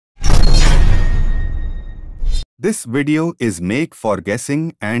This video is made for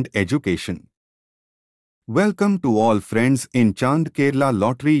guessing and education. Welcome to all friends in Chand Kerala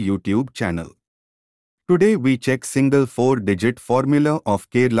Lottery YouTube channel. Today we check single 4-digit formula of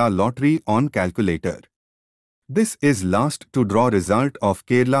Kerala Lottery on calculator. This is last to draw result of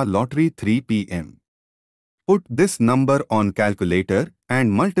Kerala Lottery 3 p.m. Put this number on calculator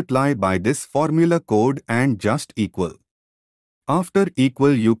and multiply by this formula code and just equal. After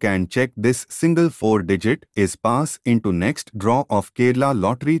equal you can check this single 4-digit is pass into next draw of Kerala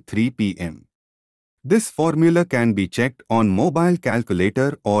Lottery 3 p.m. This formula can be checked on mobile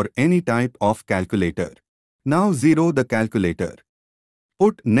calculator or any type of calculator. Now zero the calculator.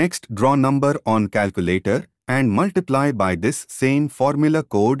 Put next draw number on calculator and multiply by this same formula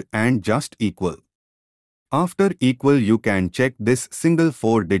code and just equal. After equal you can check this single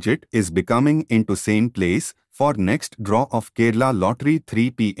 4-digit is becoming into same place for next draw of Kerala Lottery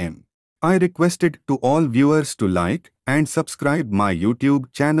 3 p.m. I requested to all viewers to like and subscribe my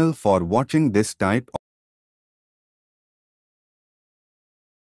YouTube channel for watching this type of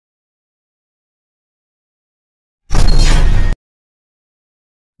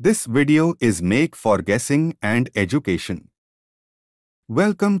This video is made for guessing and education.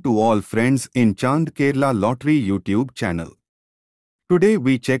 Welcome to all friends in Chand Kerala Lottery YouTube channel. Today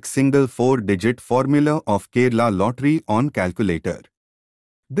we check single 4-digit formula of Kerala Lottery on calculator.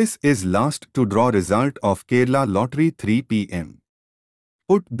 This is last to draw result of Kerala Lottery 3 p.m.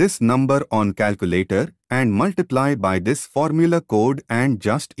 Put this number on calculator and multiply by this formula code and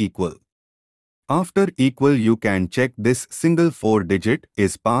just equal. After equal you can check this single 4-digit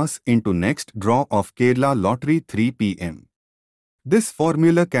is pass into next draw of Kerala Lottery 3 p.m. This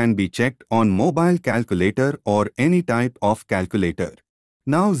formula can be checked on mobile calculator or any type of calculator.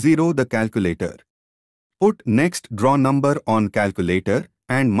 Now zero the calculator. Put next draw number on calculator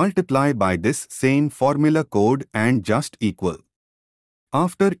and multiply by this same formula code and just equal.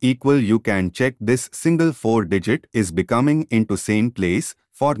 After equal you can check this single 4-digit is becoming into same place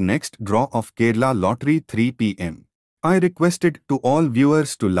for next draw of Kerala Lottery 3 p.m. I requested to all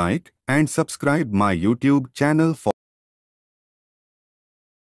viewers to like and subscribe my YouTube channel for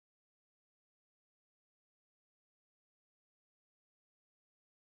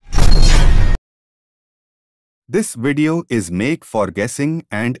This video is made for guessing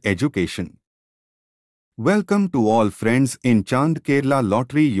and education. Welcome to all friends in Chand Kerala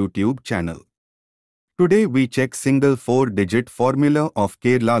Lottery YouTube channel. Today we check single 4-digit formula of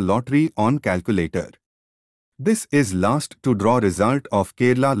Kerala Lottery on calculator. This is last to draw result of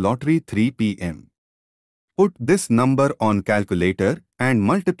Kerala Lottery 3 p.m. Put this number on calculator and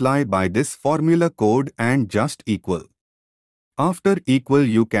multiply by this formula code and just equal. After equal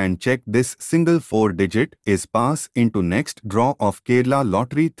you can check this single 4-digit is pass into next draw of Kerala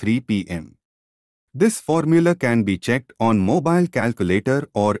Lottery 3 p.m. This formula can be checked on mobile calculator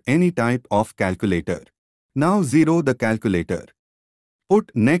or any type of calculator. Now zero the calculator.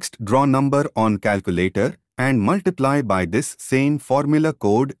 Put next draw number on calculator and multiply by this same formula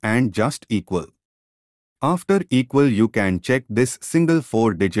code and just equal. After equal you can check this single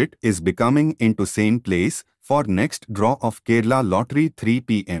 4-digit is becoming into same place for next draw of Kerala Lottery 3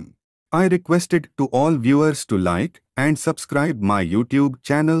 p.m. I requested to all viewers to like and subscribe my YouTube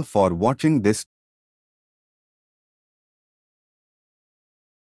channel for watching this.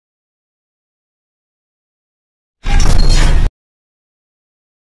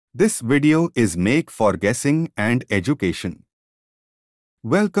 This video is made for guessing and education.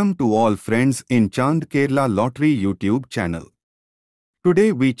 Welcome to all friends in Chand Kerala Lottery YouTube channel.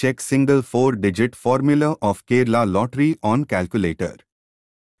 Today we check single 4-digit formula of Kerala Lottery on calculator.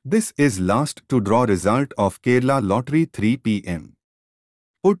 This is last to draw result of Kerala Lottery 3 p.m.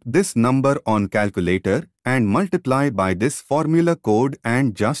 Put this number on calculator and multiply by this formula code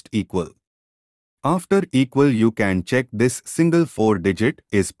and just equal. After equal you can check this single 4-digit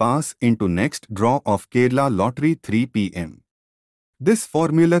is pass into next draw of Kerala Lottery 3 p.m. This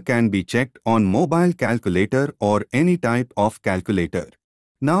formula can be checked on mobile calculator or any type of calculator.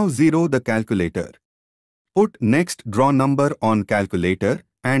 Now zero the calculator. Put next draw number on calculator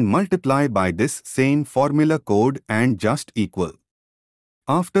and multiply by this same formula code and just equal.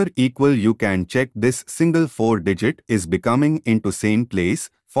 After equal you can check this single 4-digit is becoming into same place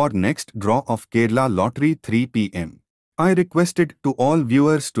for next draw of Kerala Lottery 3 p.m. I requested to all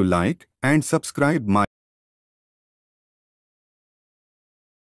viewers to like and subscribe my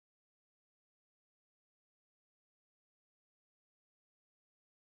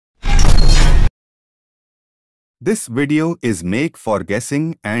This video is made for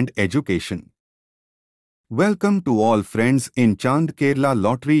guessing and education. Welcome to all friends in Chand Kerala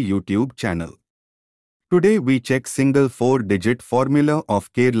Lottery YouTube channel. Today we check single 4-digit formula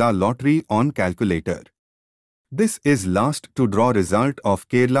of Kerala lottery on calculator. This is last to draw result of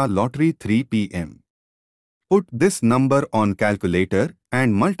Kerala lottery 3 p.m. Put this number on calculator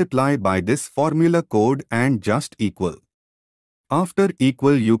and multiply by this formula code and just equal. After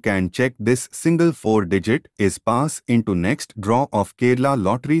equal you can check this single 4-digit is pass into next draw of Kerala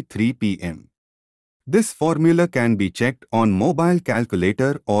lottery 3 p.m. This formula can be checked on mobile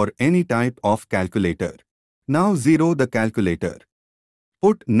calculator or any type of calculator. Now zero the calculator.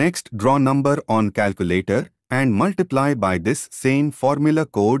 Put next draw number on calculator and multiply by this same formula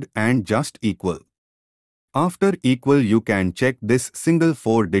code and just equal. After equal you can check this single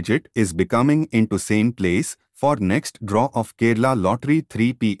 4-digit is becoming into same place for next draw of Kerala lottery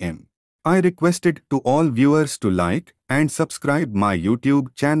 3 p.m. I requested to all viewers to like and subscribe my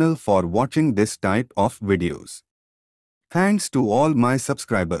YouTube channel for watching this type of videos. Thanks to all my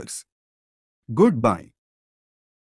subscribers. Goodbye.